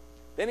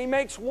 Then He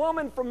makes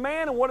woman from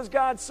man, and what does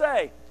God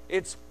say?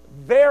 It's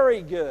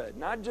very good.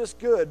 Not just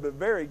good, but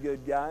very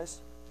good,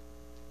 guys.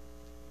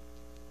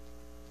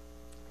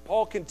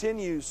 Paul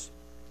continues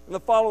in the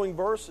following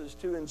verses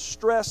to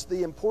stress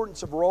the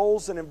importance of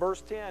roles, and in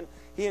verse 10,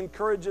 he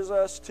encourages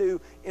us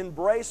to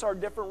embrace our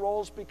different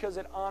roles because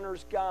it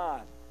honors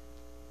God.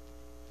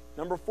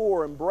 Number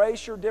 4,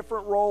 embrace your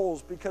different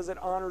roles because it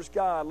honors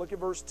God. Look at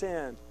verse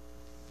 10.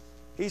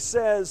 He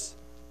says,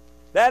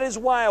 that is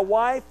why a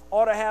wife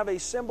ought to have a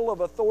symbol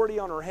of authority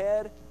on her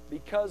head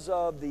because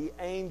of the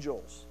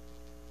angels.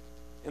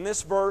 In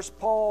this verse,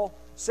 Paul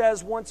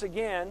says once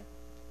again,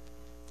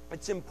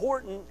 it's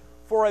important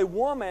for a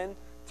woman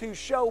to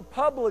show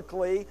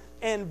publicly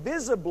and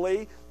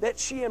visibly that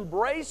she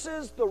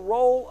embraces the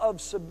role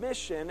of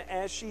submission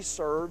as she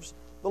serves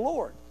the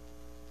Lord.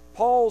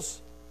 Paul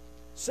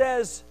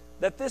says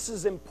that this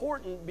is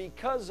important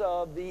because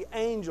of the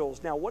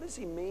angels. Now, what does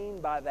he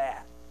mean by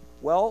that?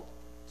 Well,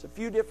 it's a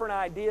few different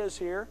ideas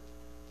here,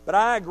 but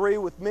I agree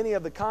with many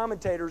of the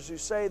commentators who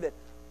say that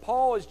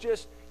Paul is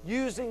just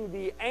using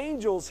the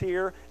angels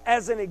here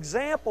as an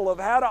example of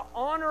how to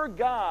honor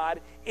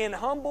God in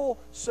humble,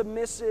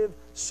 submissive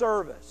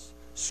service.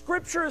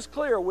 Scripture is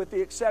clear, with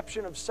the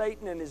exception of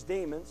Satan and his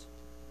demons,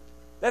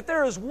 that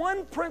there is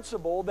one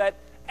principle that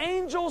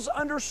angels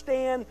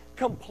understand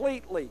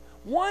completely.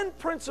 One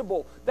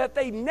principle that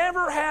they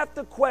never have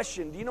to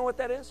question. Do you know what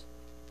that is?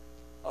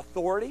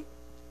 Authority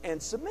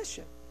and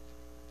submission.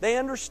 They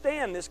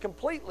understand this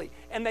completely,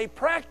 and they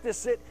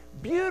practice it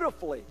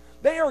beautifully.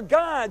 They are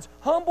God's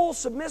humble,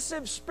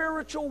 submissive,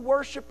 spiritual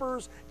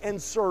worshipers and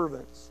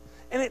servants.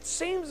 And it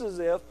seems as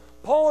if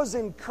Paul is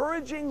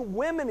encouraging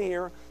women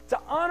here to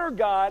honor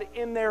God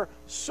in their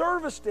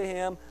service to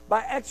Him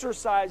by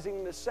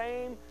exercising the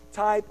same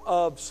type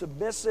of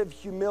submissive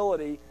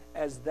humility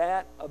as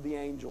that of the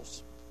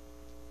angels.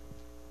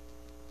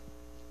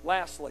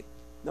 Lastly,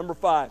 number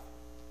 5.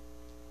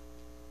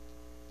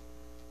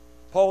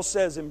 Paul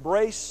says,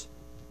 embrace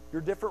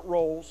your different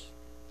roles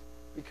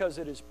because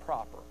it is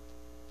proper.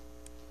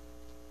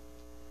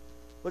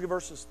 Look at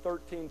verses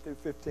 13 through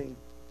 15.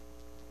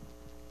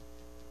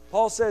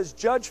 Paul says,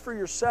 judge for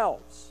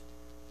yourselves.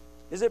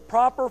 Is it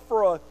proper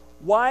for a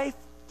wife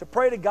to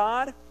pray to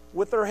God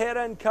with her head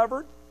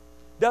uncovered?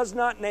 Does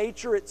not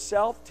nature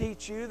itself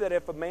teach you that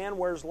if a man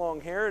wears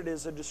long hair, it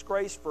is a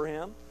disgrace for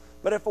him?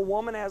 But if a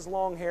woman has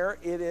long hair,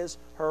 it is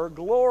her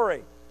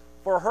glory.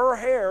 For her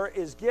hair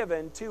is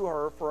given to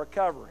her for a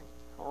covering.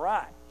 All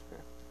right.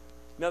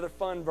 Another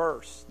fun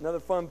verse. Another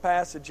fun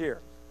passage here.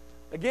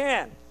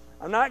 Again,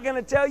 I'm not going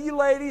to tell you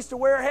ladies to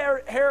wear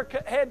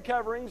head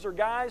coverings, or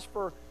guys,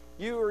 for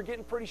you who are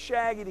getting pretty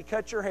shaggy, to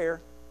cut your hair.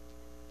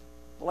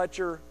 I'll let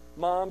your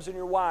moms and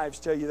your wives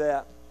tell you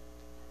that.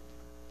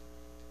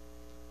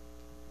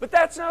 But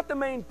that's not the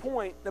main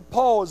point that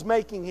Paul is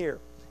making here.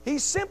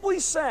 He's simply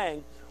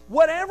saying,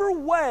 whatever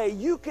way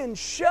you can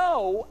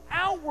show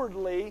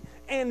outwardly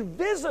and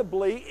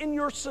visibly in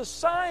your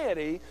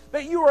society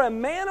that you are a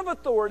man of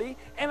authority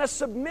and a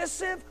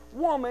submissive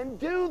woman,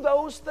 do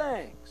those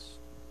things.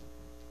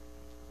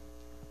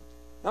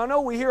 Now, I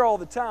know we hear all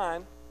the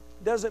time,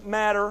 it doesn't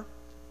matter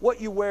what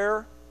you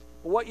wear,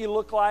 what you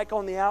look like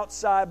on the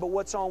outside, but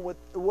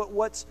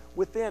what's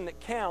within that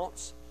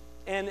counts.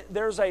 And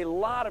there's a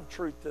lot of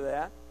truth to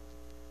that.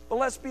 But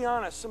let's be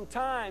honest,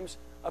 sometimes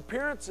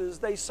appearances,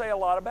 they say a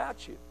lot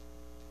about you.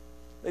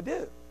 They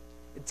do.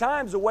 At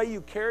times, the way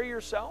you carry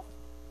yourself,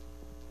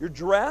 your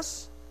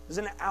dress, is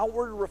an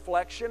outward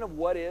reflection of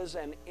what is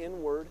an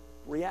inward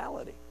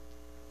reality.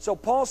 So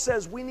Paul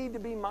says we need to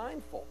be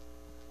mindful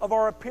of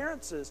our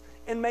appearances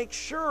and make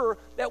sure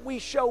that we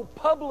show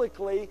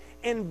publicly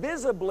and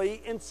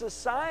visibly in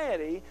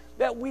society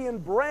that we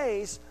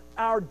embrace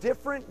our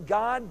different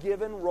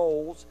God-given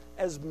roles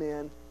as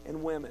men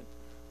and women.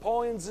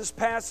 Paul ends this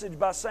passage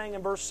by saying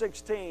in verse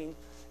 16,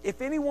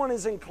 if anyone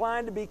is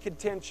inclined to be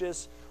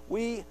contentious,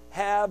 we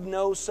have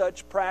no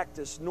such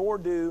practice, nor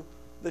do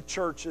the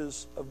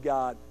churches of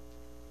God.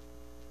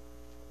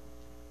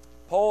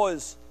 Paul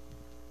is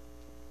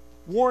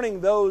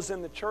warning those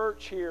in the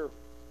church here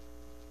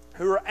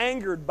who are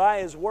angered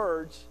by his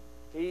words.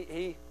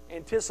 He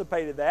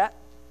anticipated that.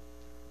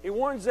 He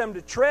warns them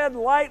to tread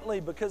lightly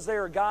because they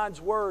are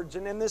God's words.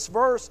 And in this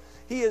verse,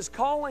 he is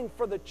calling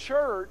for the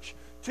church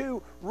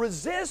to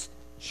resist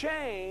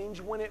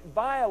change when it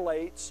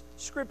violates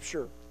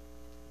Scripture.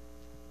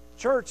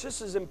 Church,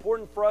 this is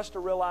important for us to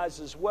realize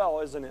as well,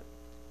 isn't it?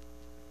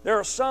 There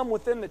are some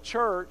within the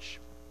church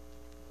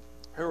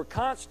who are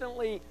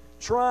constantly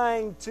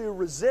trying to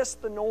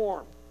resist the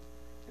norm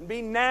and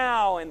be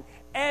now and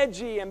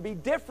edgy and be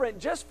different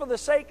just for the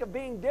sake of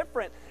being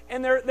different.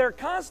 And they're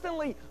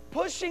constantly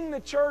pushing the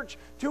church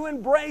to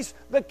embrace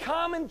the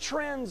common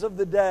trends of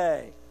the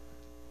day.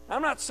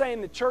 I'm not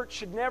saying the church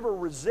should never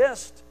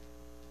resist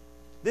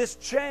this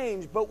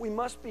change, but we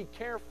must be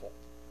careful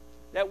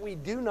that we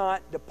do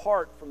not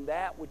depart from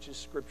that which is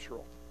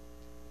scriptural.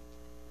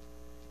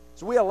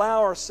 So we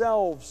allow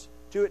ourselves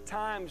to at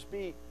times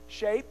be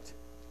shaped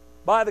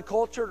by the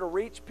culture to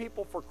reach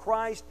people for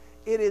Christ.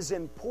 It is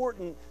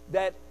important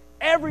that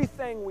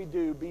everything we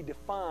do be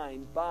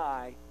defined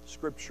by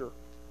Scripture.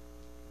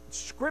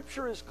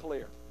 Scripture is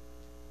clear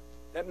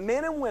that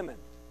men and women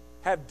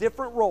have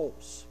different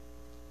roles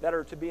that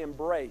are to be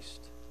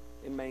embraced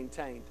and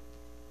maintained.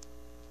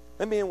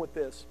 Let me end with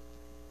this.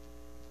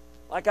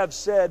 Like I've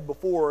said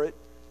before, it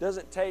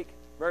doesn't take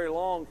very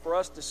long for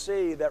us to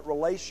see that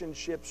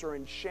relationships are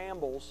in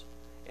shambles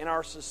in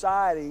our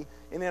society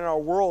and in our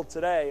world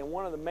today. And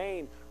one of the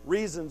main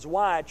reasons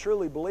why I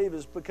truly believe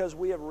is because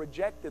we have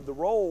rejected the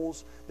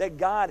roles that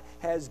God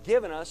has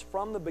given us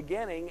from the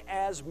beginning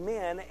as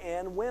men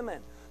and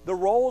women. The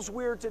roles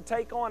we're to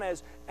take on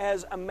as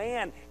a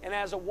man and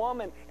as a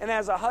woman and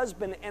as a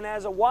husband and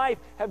as a wife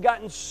have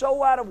gotten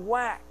so out of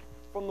whack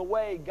from the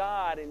way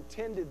God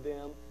intended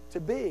them to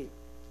be.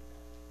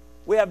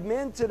 We have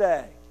men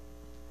today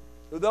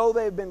who, though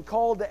they've been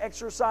called to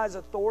exercise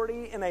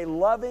authority in a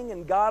loving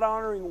and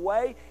God-honoring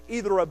way,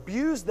 either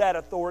abuse that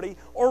authority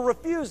or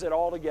refuse it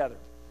altogether.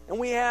 And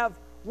we have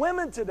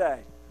women today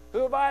who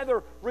have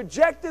either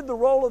rejected the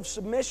role of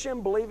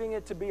submission, believing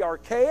it to be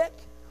archaic,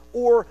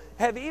 or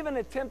have even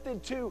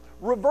attempted to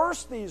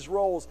reverse these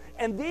roles.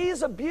 And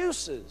these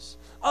abuses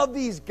of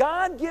these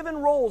God-given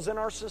roles in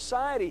our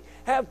society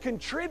have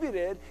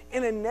contributed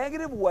in a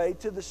negative way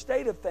to the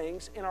state of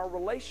things in our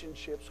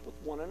relationships with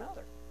one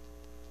another.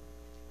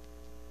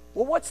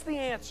 Well, what's the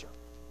answer?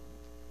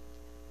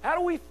 How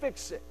do we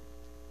fix it?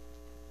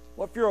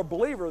 Well, if you're a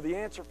believer, the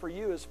answer for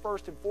you is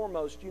first and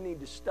foremost, you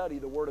need to study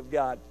the Word of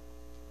God.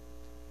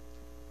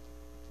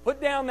 Put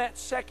down that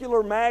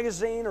secular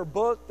magazine or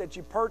book that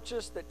you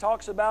purchased that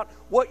talks about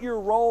what your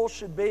role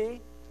should be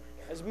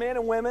as men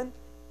and women,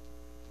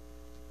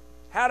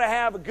 how to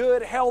have a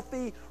good,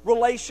 healthy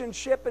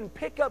relationship, and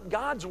pick up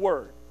God's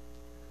Word.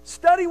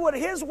 Study what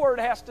His Word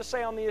has to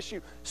say on the issue.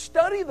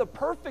 Study the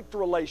perfect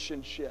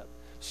relationship.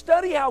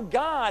 Study how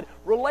God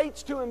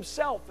relates to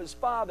Himself as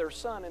Father,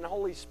 Son, and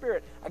Holy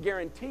Spirit. I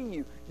guarantee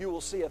you, you will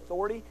see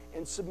authority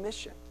and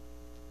submission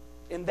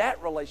in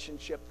that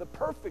relationship, the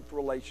perfect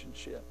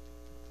relationship.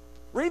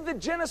 Read the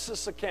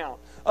Genesis account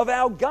of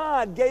how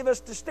God gave us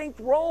distinct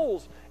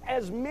roles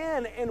as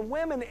men and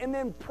women, and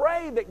then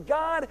pray that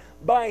God,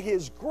 by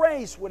His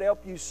grace, would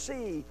help you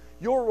see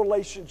your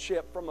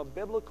relationship from a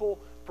biblical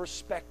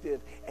perspective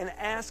and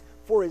ask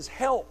for His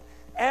help.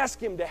 Ask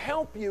Him to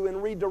help you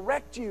and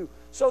redirect you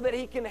so that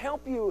He can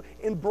help you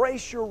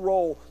embrace your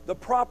role, the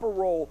proper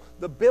role,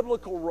 the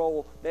biblical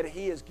role that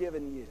He has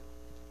given you.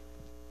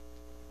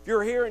 If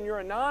you're here and you're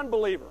a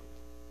non-believer,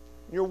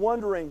 and you're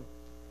wondering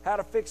how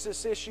to fix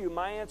this issue,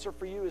 my answer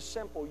for you is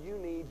simple. You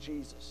need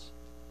Jesus.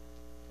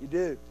 You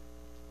do.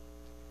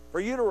 For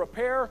you to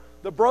repair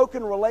the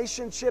broken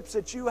relationships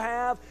that you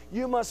have,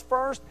 you must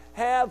first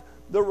have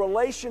the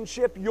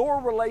relationship,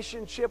 your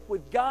relationship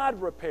with God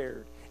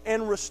repaired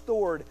and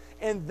restored.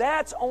 And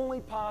that's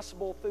only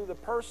possible through the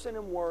person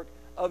and work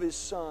of His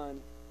Son,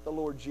 the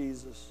Lord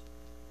Jesus.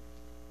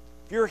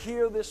 If you're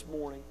here this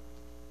morning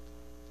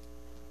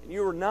and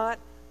you are not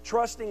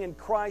trusting in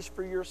Christ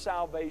for your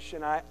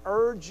salvation, I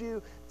urge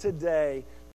you today